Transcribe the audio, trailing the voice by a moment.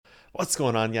What's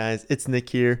going on, guys? It's Nick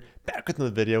here, back with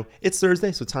another video. It's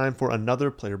Thursday, so time for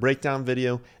another player breakdown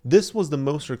video. This was the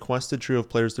most requested trio of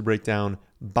players to break down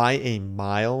by a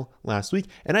mile last week,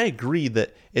 and I agree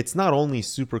that it's not only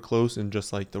super close in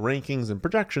just like the rankings and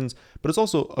projections, but it's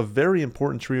also a very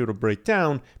important trio to break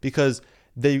down because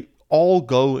they all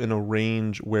go in a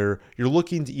range where you're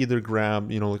looking to either grab,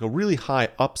 like a really high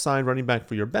upside running back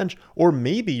for your bench, or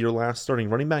maybe your last starting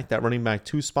running back, that running back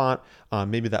 2 spot,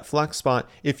 maybe that flex spot,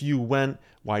 if you went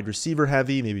wide receiver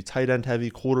heavy, maybe tight end heavy,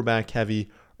 quarterback heavy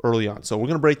early on. So we're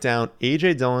going to break down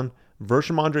A.J. Dillon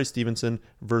versus Ramondre Stevenson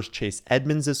versus Chase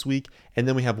Edmonds this week. And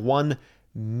then we have one,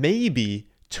 maybe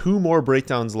 2 more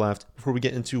breakdowns left before we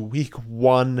get into week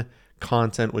 1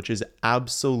 content, which is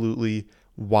absolutely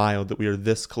wild that we are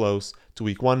this close to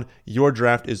week 1. Your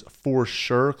draft is for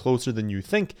sure closer than you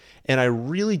think, and I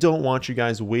really don't want you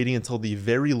guys waiting until the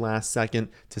very last second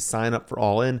to sign up for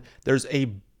All In. There's a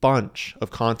bunch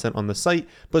of content on the site,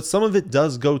 but some of it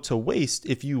does go to waste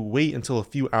if you wait until a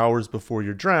few hours before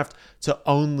your draft to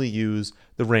only use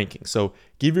the rankings. So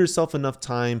give yourself enough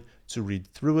time to read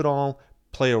through it all,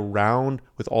 play around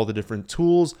with all the different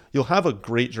tools. You'll have a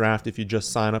great draft if you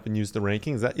just sign up and use the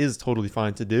rankings. That is totally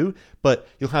fine to do, but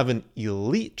you'll have an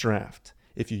elite draft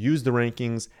if you use the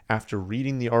rankings after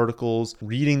reading the articles,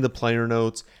 reading the player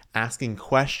notes, asking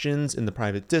questions in the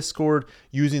private Discord,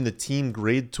 using the team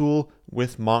grade tool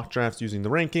with mock drafts using the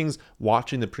rankings,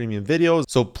 watching the premium videos.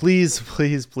 So please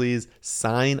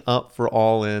sign up for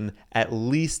All In at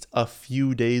least a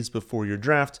few days before your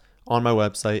draft on my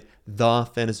website,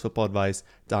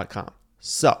 thefantasyfootballadvice.com.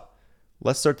 So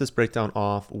let's start this breakdown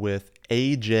off with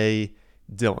A.J.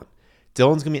 Dillon.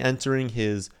 Dillon's going to be entering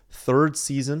his 3rd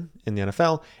season in the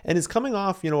NFL and is coming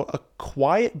off, a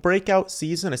quiet breakout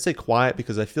season. I say quiet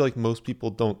because I feel like most people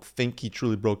don't think he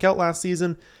truly broke out last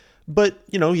season. But,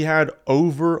 he had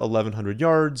over 1,100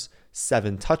 yards,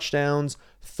 7 touchdowns,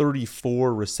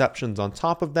 34 receptions on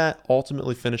top of that,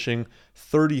 ultimately finishing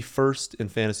 31st in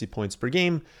fantasy points per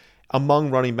game among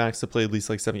running backs that played at least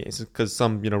like 7 games, because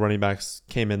some, running backs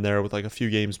came in there with like a few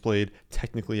games played,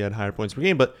 technically had higher points per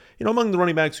game. But, among the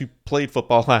running backs who played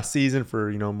football last season for,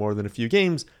 more than a few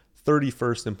games,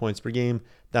 31st in points per game,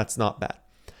 that's not bad.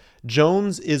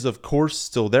 Jones is, of course,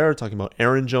 still there, talking about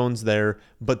Aaron Jones there.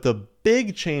 But the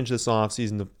big change this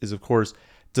offseason is, of course,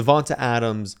 Davante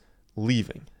Adams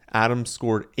leaving. Adams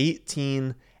scored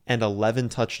 18 and 11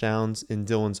 touchdowns in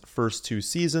Dillon's first 2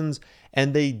 seasons,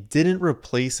 and they didn't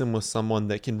replace him with someone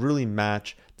that can really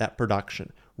match that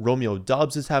production. Romeo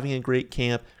Doubs is having a great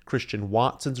camp. Christian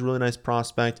Watson's a really nice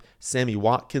prospect. Sammy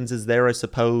Watkins is there, I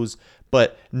suppose,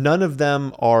 but none of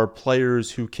them are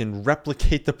players who can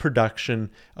replicate the production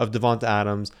of Davante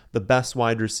Adams, the best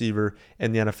wide receiver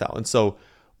in the NFL. And so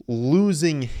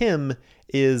losing him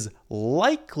is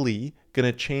likely going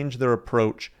to change their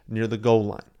approach near the goal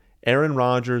line. Aaron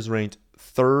Rodgers ranked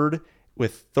 3rd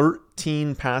with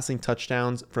 13 passing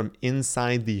touchdowns from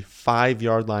inside the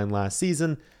 5-yard line last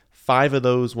season. 5 of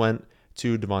those went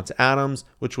to Davante Adams,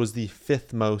 which was the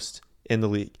 5th most in the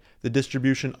league. The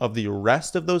distribution of the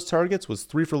rest of those targets was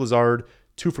 3 for Lazard,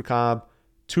 2 for Cobb,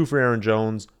 2 for Aaron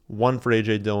Jones, 1 for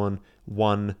A.J. Dillon,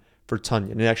 1 for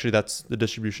Tonyan. And actually, that's the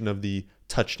distribution of the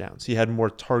touchdowns. He had more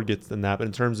targets than that, but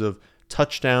in terms of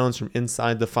touchdowns from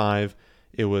inside the 5,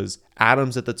 it was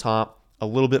Adams at the top, a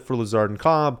little bit for Lazard and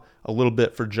Cobb, a little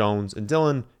bit for Jones and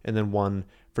Dillon, and then 1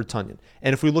 for Tonyan.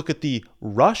 And if we look at the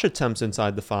rush attempts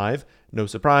inside the 5, no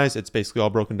surprise, it's basically all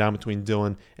broken down between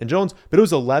Dillon and Jones, but it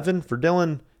was 11 for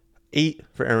Dillon, 8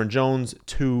 for Aaron Jones,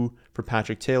 2 for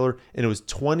Patrick Taylor, and it was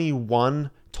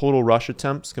 21 total rush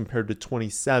attempts compared to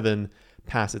 27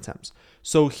 pass attempts.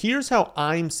 So here's how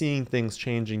I'm seeing things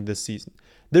changing this season.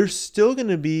 There's still going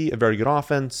to be a very good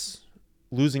offense.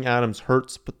 Losing Adams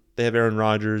hurts, but they have Aaron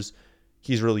Rodgers.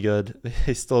 He's really good.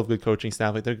 They still have good coaching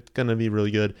staff. Like, they're going to be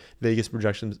really good. Vegas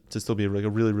projections to still be like a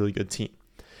really, really good team.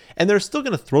 And they're still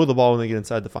going to throw the ball when they get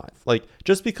inside the 5. Like,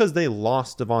 just because they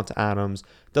lost Davante Adams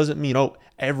doesn't mean,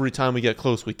 every time we get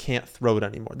close, we can't throw it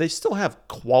anymore. They still have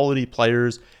quality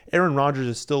players. Aaron Rodgers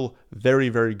is still very,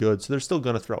 very good, so they're still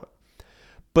going to throw it.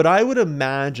 But I would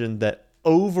imagine that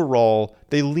overall,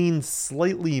 they lean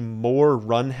slightly more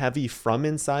run heavy from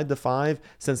inside the 5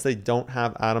 since they don't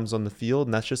have Adams on the field.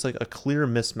 And that's just like a clear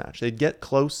mismatch. They'd get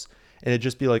close and it'd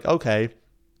just be like, okay,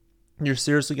 you're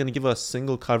seriously going to give us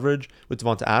single coverage with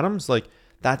Davante Adams? Like,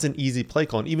 that's an easy play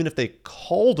call. And even if they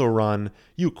called a run,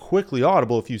 you quickly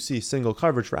audible if you see single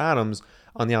coverage for Adams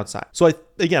on the outside. So I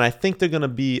think they're going to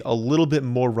be a little bit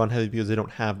more run heavy because they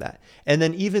don't have that. And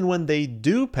then even when they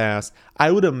do pass,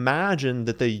 I would imagine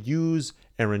that they use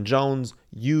Aaron Jones,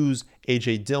 use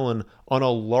A.J. Dillon on a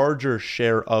larger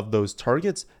share of those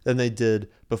targets than they did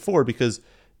before, because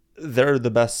they're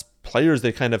the best players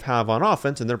they kind of have on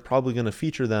offense, and they're probably going to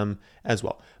feature them as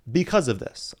well. Because of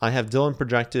this, I have Dillon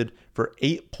projected for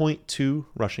 8.2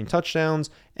 rushing touchdowns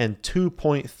and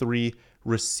 2.3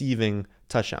 receiving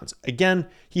touchdowns. Again,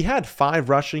 he had 5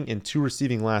 rushing and 2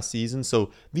 receiving last season,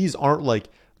 so these aren't like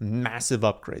massive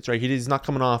upgrades, right? He's not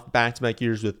coming off back-to-back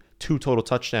years with 2 total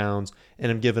touchdowns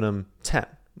and I'm giving him 10.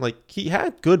 Like, he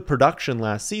had good production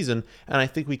last season, and I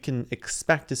think we can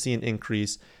expect to see an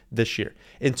increase this year.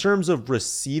 In terms of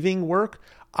receiving work,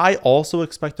 I also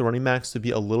expect the running backs to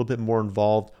be a little bit more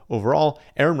involved overall.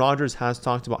 Aaron Rodgers has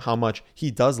talked about how much he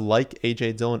does like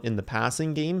A.J. Dillon in the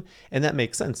passing game, and that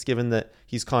makes sense given that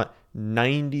he's caught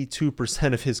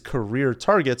 92% of his career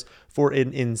targets for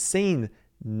an insane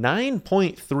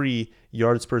 9.3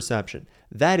 yards per reception.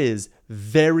 That is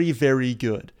very, very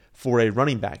good for a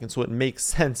running back. And so it makes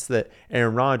sense that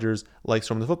Aaron Rodgers likes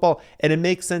throwing the football, and it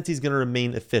makes sense he's going to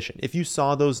remain efficient. If you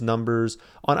saw those numbers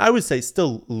on, I would say,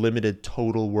 still limited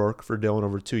total work for Dillon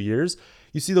over 2 years,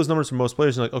 you see those numbers for most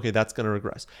players and you're like, okay, that's going to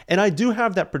regress. And I do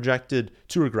have that projected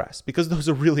to regress because those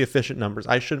are really efficient numbers.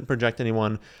 I shouldn't project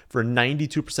anyone for a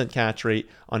 92% catch rate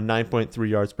on 9.3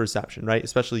 yards per reception, right?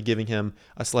 Especially giving him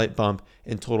a slight bump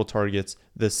in total targets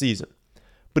this season.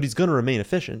 But he's going to remain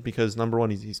efficient because, number one,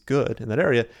 he's good in that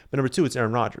area. But number two, it's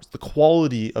Aaron Rodgers. The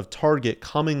quality of target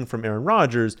coming from Aaron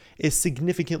Rodgers is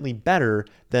significantly better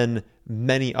than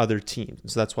many other teams.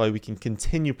 And so that's why we can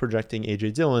continue projecting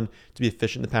A.J. Dillon to be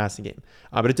efficient in the passing game.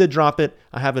 But it did drop it.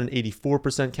 I have an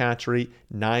 84% catch rate,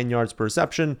 9 yards per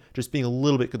reception, just being a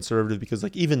little bit conservative because,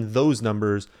 like, even those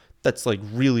numbers, that's like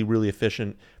really, really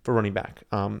efficient for running back.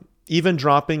 Even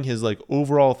dropping his like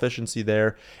overall efficiency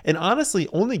there, and honestly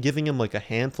only giving him like a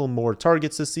handful more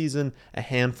targets this season, a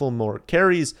handful more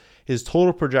carries, his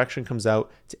total projection comes out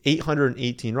to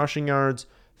 818 rushing yards,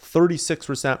 36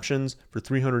 receptions for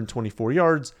 324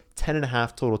 yards,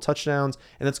 10.5 total touchdowns,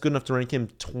 and that's good enough to rank him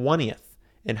 20th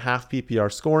in half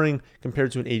PPR scoring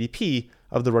compared to an ADP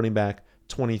of the running back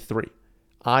 23.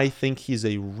 I think he's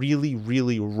a really,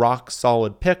 really rock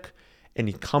solid pick, and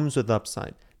he comes with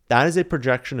upside. That is a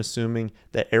projection assuming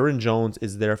that Aaron Jones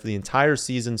is there for the entire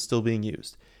season still being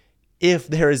used. If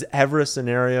there is ever a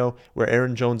scenario where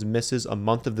Aaron Jones misses a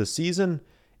month of the season,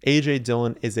 A.J.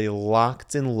 Dillon is a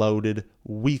locked and loaded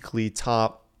weekly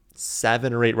top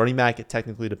 7 or 8 running back. It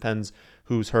technically depends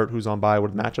who's hurt, who's on bye,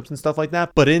 what matchups and stuff like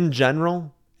that. But in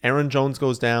general, Aaron Jones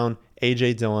goes down,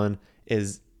 A.J. Dillon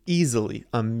is easily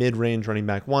a mid-range running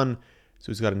back 1.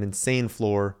 So he's got an insane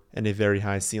floor and a very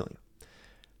high ceiling.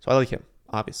 So I like him.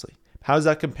 Obviously. How does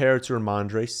that compare to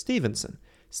Rhamondre Stevenson?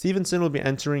 Stevenson will be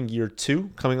entering year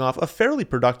 2, coming off a fairly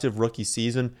productive rookie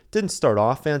season. Didn't start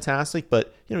off fantastic,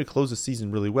 but he closed the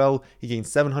season really well. He gained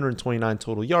 729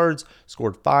 total yards,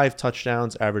 scored 5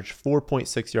 touchdowns, averaged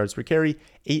 4.6 yards per carry,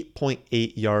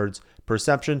 8.8 yards per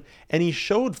reception, and he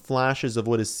showed flashes of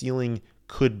what his ceiling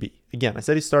could be. Again, I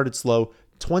said he started slow,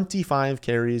 25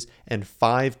 carries and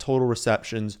 5 total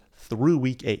receptions through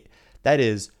week 8. That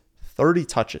is 30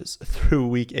 touches through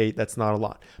week 8. That's not a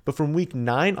lot. But from week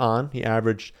 9 on, he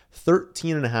averaged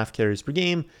 13.5 carries per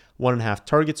game, 1.5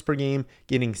 targets per game,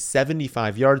 gaining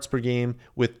 75 yards per game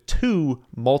with 2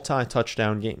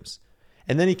 multi-touchdown games.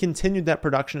 And then he continued that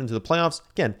production into the playoffs.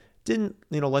 Again, didn't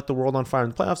light the world on fire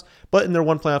in the playoffs, but in their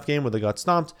one playoff game where they got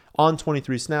stomped, on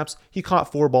 23 snaps, he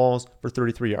caught 4 balls for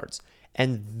 33 yards.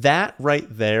 And that right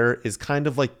there is kind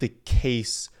of like the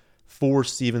case for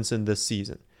Stevenson this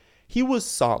season. He was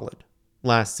solid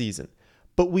last season,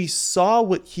 but we saw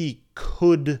what he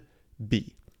could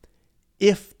be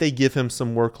if they give him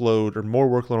some workload or more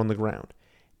workload on the ground.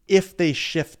 If they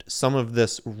shift some of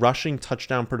this rushing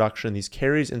touchdown production, these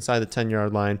carries inside the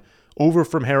 10-yard line, over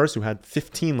from Harris, who had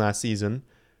 15 last season,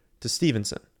 to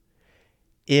Stevenson.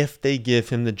 If they give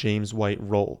him the James White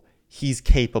role, he's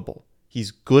capable.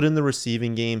 He's good in the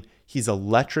receiving game. He's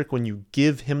electric when you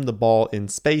give him the ball in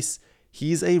space.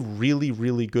 He's a really,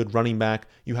 really good running back.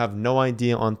 You have no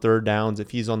idea on third downs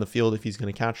if he's on the field, if he's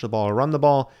going to catch the ball or run the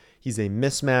ball. He's a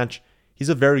mismatch. He's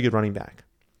a very good running back.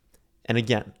 And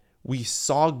again, we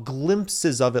saw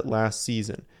glimpses of it last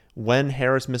season when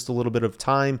Harris missed a little bit of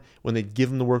time, when they'd give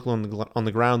him the workload on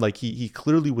the ground. Like he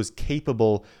clearly was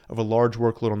capable of a large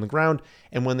workload on the ground.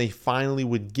 And when they finally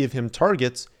would give him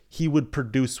targets, he would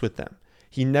produce with them.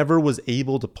 He never was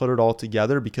able to put it all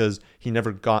together because he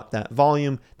never got that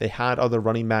volume. They had other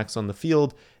running backs on the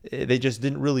field. They just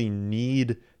didn't really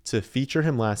need to feature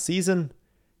him last season.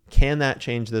 Can that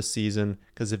change this season?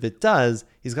 Because if it does,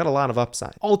 he's got a lot of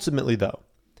upside. Ultimately, though,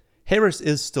 Harris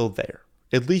is still there,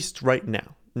 at least right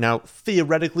now. Now,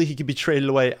 theoretically, he could be traded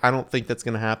away. I don't think that's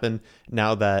going to happen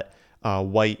now that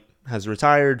White has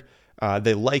retired.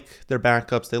 They like their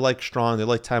backups. They like Strong. They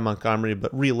like Ty Montgomery.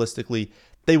 But realistically,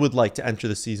 they would like to enter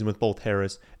the season with both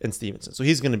Harris and Stevenson. So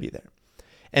he's going to be there.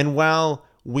 And while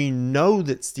we know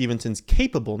that Stevenson's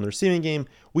capable in the receiving game,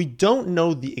 we don't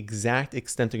know the exact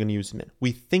extent they're going to use him in.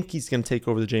 We think he's going to take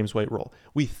over the James White role.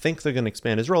 We think they're going to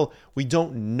expand his role. We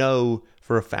don't know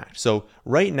for a fact. So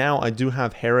right now, I do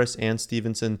have Harris and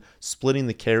Stevenson splitting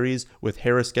the carries, with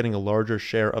Harris getting a larger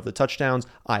share of the touchdowns.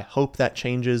 I hope that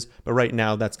changes, but right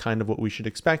now, that's kind of what we should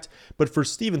expect. But for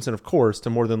Stevenson, of course, to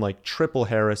more than like triple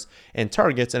Harris and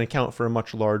targets and account for a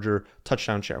much larger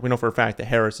touchdown share. We know for a fact that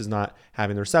Harris is not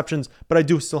having the receptions, but I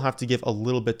do still have to give a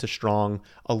little bit to Strong,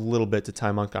 a little bit to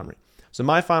Ty Montgomery. So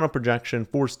my final projection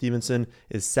for Stevenson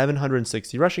is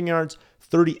 760 rushing yards,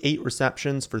 38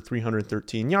 receptions for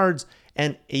 313 yards,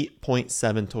 and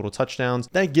 8.7 total touchdowns.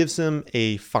 That gives him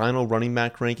a final running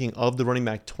back ranking of the running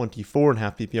back 24 in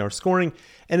half PPR scoring,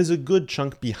 and is a good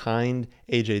chunk behind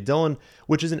A.J. Dillon,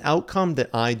 which is an outcome that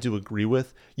I do agree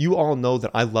with. You all know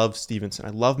that I love Stevenson.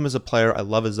 I love him as a player. I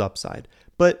love his upside.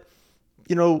 But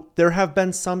you know, there have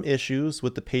been some issues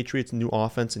with the Patriots' new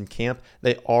offense in camp.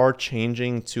 They are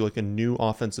changing to like a new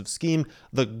offensive scheme.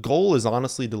 The goal is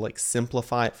honestly to like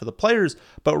simplify it for the players,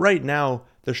 but right now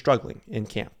they're struggling in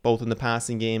camp, both in the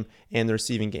passing game and the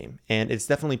receiving game. And it's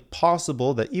definitely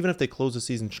possible that even if they close the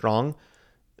season strong,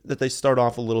 that they start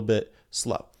off a little bit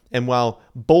slow. And while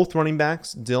both running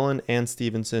backs, Dillon and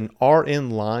Stevenson, are in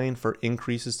line for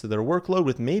increases to their workload,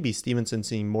 with maybe Stevenson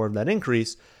seeing more of that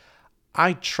increase,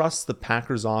 I trust the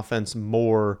Packers offense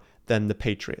more than the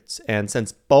Patriots. And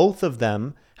since both of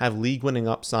them have league-winning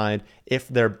upside if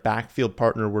their backfield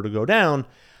partner were to go down,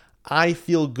 I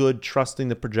feel good trusting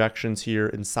the projections here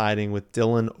and siding with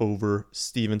Dillon over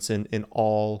Stevenson in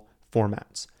all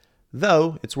formats.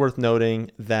 Though it's worth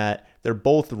noting that they're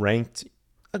both ranked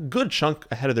a good chunk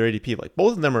ahead of their ADP. Like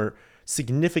both of them are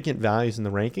significant values in the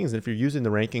rankings. And if you're using the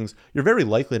rankings, you're very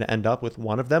likely to end up with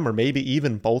one of them or maybe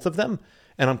even both of them.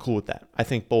 And I'm cool with that. I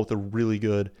think both are really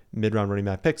good mid-round running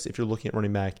back picks if you're looking at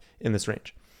running back in this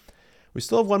range. We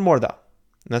still have one more though,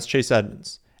 and that's Chase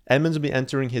Edmonds. Edmonds will be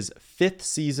entering his 5th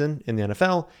season in the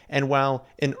NFL, and while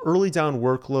an early down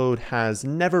workload has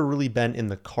never really been in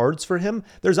the cards for him,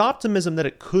 there's optimism that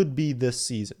it could be this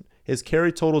season. His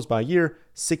carry totals by year,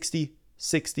 60,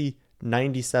 60,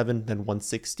 97, then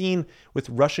 116, with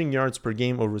rushing yards per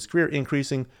game over his career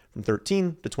increasing from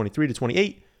 13 to 23 to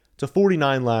 28 to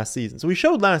 49 last season. So we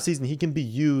showed last season he can be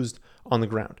used on the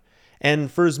ground. And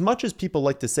for as much as people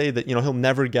like to say that, he'll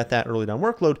never get that early down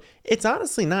workload, it's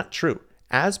honestly not true.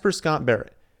 As per Scott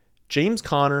Barrett, James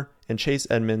Conner and Chase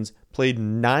Edmonds played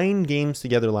 9 games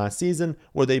together last season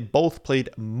where they both played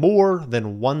more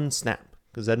than one snap,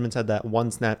 because Edmonds had that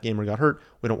one snap game where he got hurt.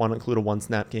 We don't want to include a one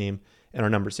snap game in our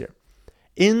numbers here.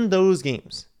 In those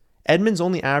games, Edmonds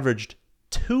only averaged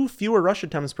 2 fewer rush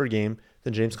attempts per game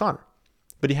than James Conner,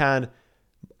 but he had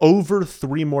over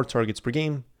 3 more targets per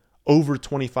game, over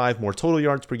 25 more total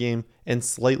yards per game, and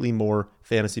slightly more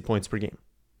fantasy points per game.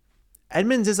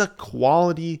 Edmonds is a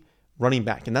quality running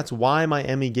back, and that's why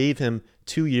Miami gave him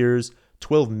 2 years,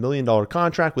 $12 million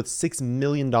contract with $6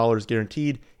 million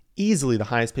guaranteed, easily the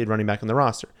highest paid running back on the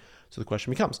roster. So the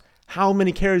question becomes, how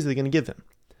many carries are they going to give him?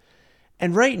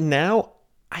 And right now,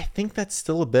 I think that's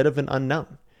still a bit of an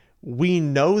unknown. We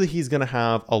know that he's going to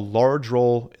have a large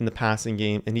role in the passing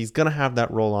game, and he's going to have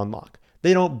that role on lock.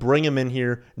 They don't bring him in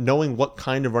here knowing what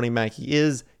kind of running back he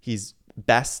is. He's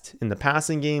best in the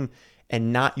passing game,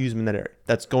 and not use him in that area.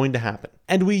 That's going to happen.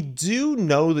 And we do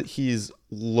know that he's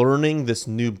learning this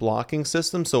new blocking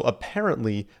system. So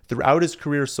apparently, throughout his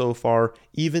career so far,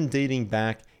 even dating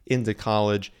back into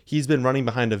college, he's been running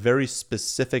behind a very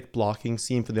specific blocking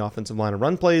scheme for the offensive line of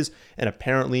run plays. And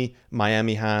apparently,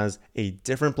 Miami has a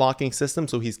different blocking system.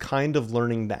 So he's kind of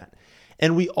learning that.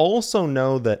 And we also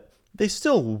know that they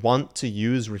still want to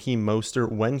use Raheem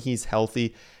Mostert when he's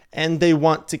healthy, and they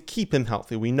want to keep him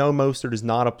healthy. We know Mostert is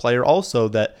not a player also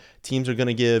that teams are going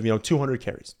to give, 200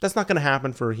 carries. That's not going to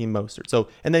happen for Raheem Mostert.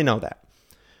 And they know that.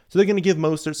 So they're going to give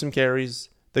Mostert some carries.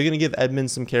 They're going to give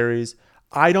Edmonds some carries.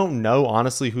 I don't know,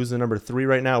 honestly, who's the number 3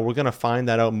 right now. We're going to find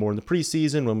that out more in the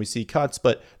preseason when we see cuts,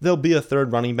 but there'll be a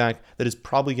third running back that is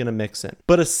probably going to mix in.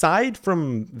 But aside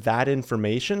from that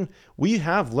information, we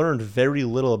have learned very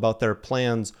little about their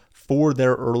plans for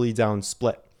their early down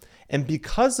split. And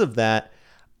because of that,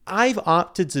 I've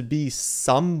opted to be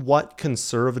somewhat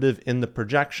conservative in the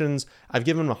projections. I've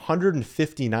given him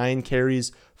 159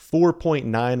 carries,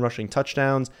 4.9 rushing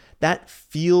touchdowns. That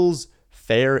feels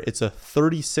fair. It's a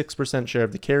 36% share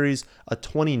of the carries, a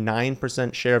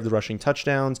 29% share of the rushing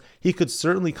touchdowns. He could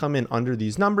certainly come in under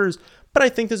these numbers, but I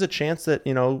think there's a chance that,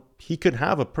 he could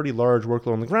have a pretty large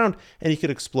workload on the ground and he could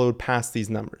explode past these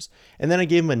numbers. And then I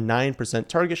gave him a 9%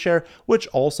 target share, which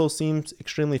also seems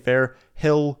extremely fair.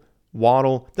 Hill,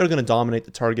 Waddle, they're going to dominate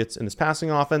the targets in this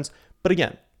passing offense. But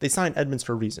again, they signed Edmonds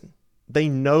for a reason. They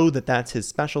know that that's his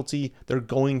specialty. They're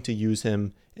going to use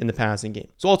him in the passing game.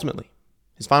 So ultimately,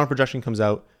 his final projection comes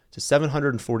out to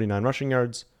 749 rushing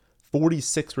yards,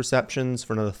 46 receptions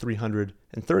for another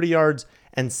 330 yards,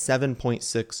 and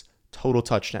 7.6 total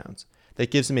touchdowns.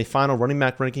 That gives him a final running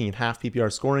back ranking in half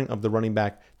PPR scoring of the running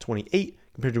back 28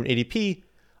 compared to an ADP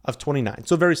of 29.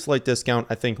 So a very slight discount.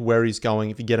 I think where he's going,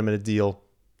 if you get him at a deal,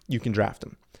 you can draft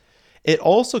him. It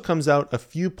also comes out a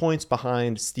few points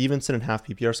behind Stevenson in half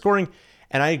PPR scoring,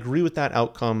 and I agree with that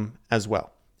outcome as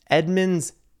well.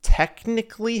 Edmonds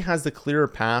technically has the clearer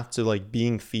path to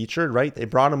being featured, right? They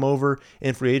brought him over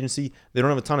in free agency. They don't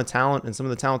have a ton of talent, and some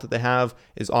of the talent that they have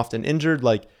is often injured.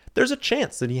 There's a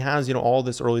chance that he has, all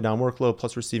this early down workload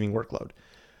plus receiving workload.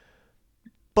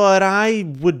 But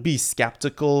I would be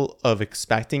skeptical of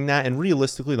expecting that, and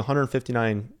realistically, the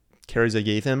 159 carries I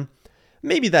gave him,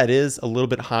 maybe that is a little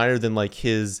bit higher than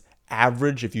his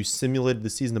average. If you simulated the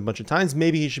season a bunch of times,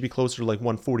 maybe he should be closer to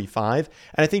 145.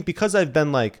 And I think because I've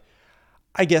been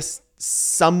I guess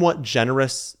somewhat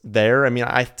generous there. I mean,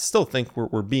 I still think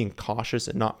we're being cautious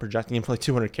and not projecting him for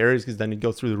 200 carries because then he'd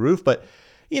go through the roof. But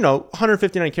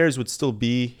 159 carries would still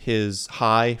be his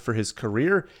high for his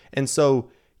career. And so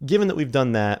given that we've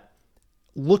done that,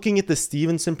 looking at the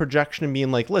Stevenson projection and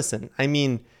being listen, I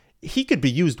mean, he could be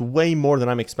used way more than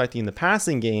I'm expecting in the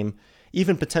passing game,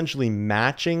 even potentially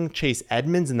matching Chase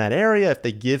Edmonds in that area if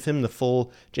they give him the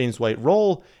full James White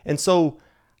role. And so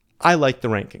I like the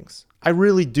rankings. I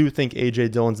really do think A.J.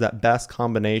 Dillon's that best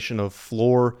combination of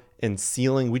floor and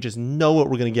ceiling. We just know what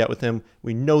we're going to get with him.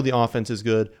 We know the offense is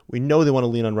good. We know they want to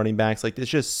lean on running backs. It's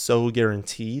just so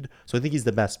guaranteed. So I think he's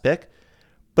the best pick.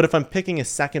 But if I'm picking a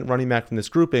second running back from this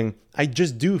grouping, I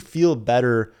just do feel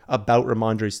better about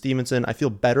Ramondre Stevenson. I feel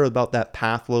better about that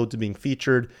path load to being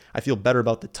featured. I feel better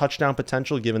about the touchdown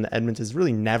potential, given that Edmonds has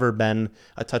really never been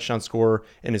a touchdown scorer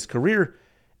in his career.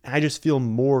 And I just feel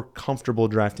more comfortable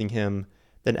drafting him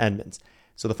than Edmonds.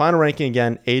 So the final ranking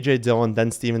again, A.J. Dillon,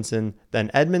 then Stevenson,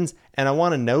 then Edmonds. And I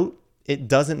want to note, it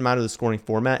doesn't matter the scoring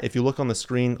format. If you look on the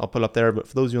screen, I'll put it up there. But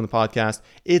for those of you on the podcast,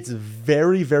 it's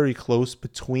very, very close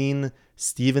between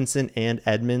Stevenson and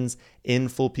Edmonds in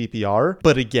full PPR.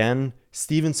 But again,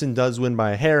 Stevenson does win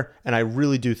by a hair. And I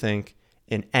really do think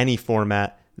in any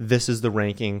format, this is the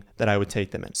ranking that I would take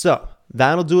them in. So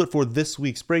that'll do it for this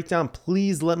week's breakdown.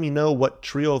 Please let me know what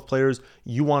trio of players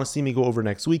you want to see me go over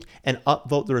next week and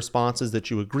upvote the responses that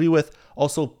you agree with.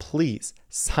 Also, please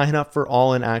sign up for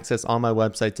All-In Access on my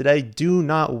website today. Do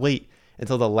not wait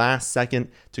until the last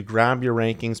second to grab your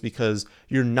rankings because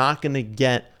you're not going to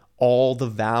get all the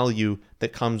value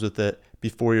that comes with it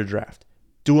before your draft.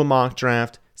 Do a mock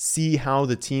draft. See how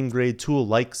the team grade tool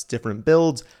likes different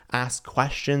builds, ask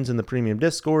questions in the premium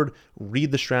Discord,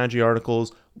 read the strategy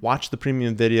articles, watch the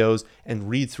premium videos, and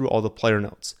read through all the player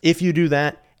notes. If you do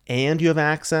that and you have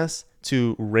access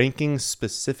to rankings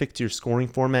specific to your scoring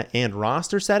format and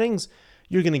roster settings,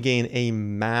 you're going to gain a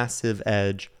massive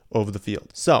edge over the field.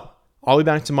 So I'll be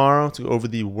back tomorrow to go over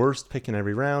the worst pick in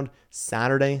every round,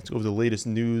 Saturday to go over the latest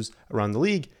news around the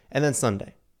league, and then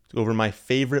Sunday to go over my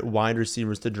favorite wide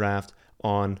receivers to draft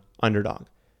on Underdog.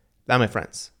 That, my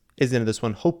friends, is the end of this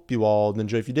one. Hope you all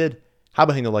enjoyed. If you did, how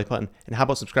about hitting the like button? And how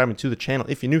about subscribing to the channel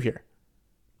if you're new here?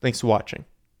 Thanks for watching.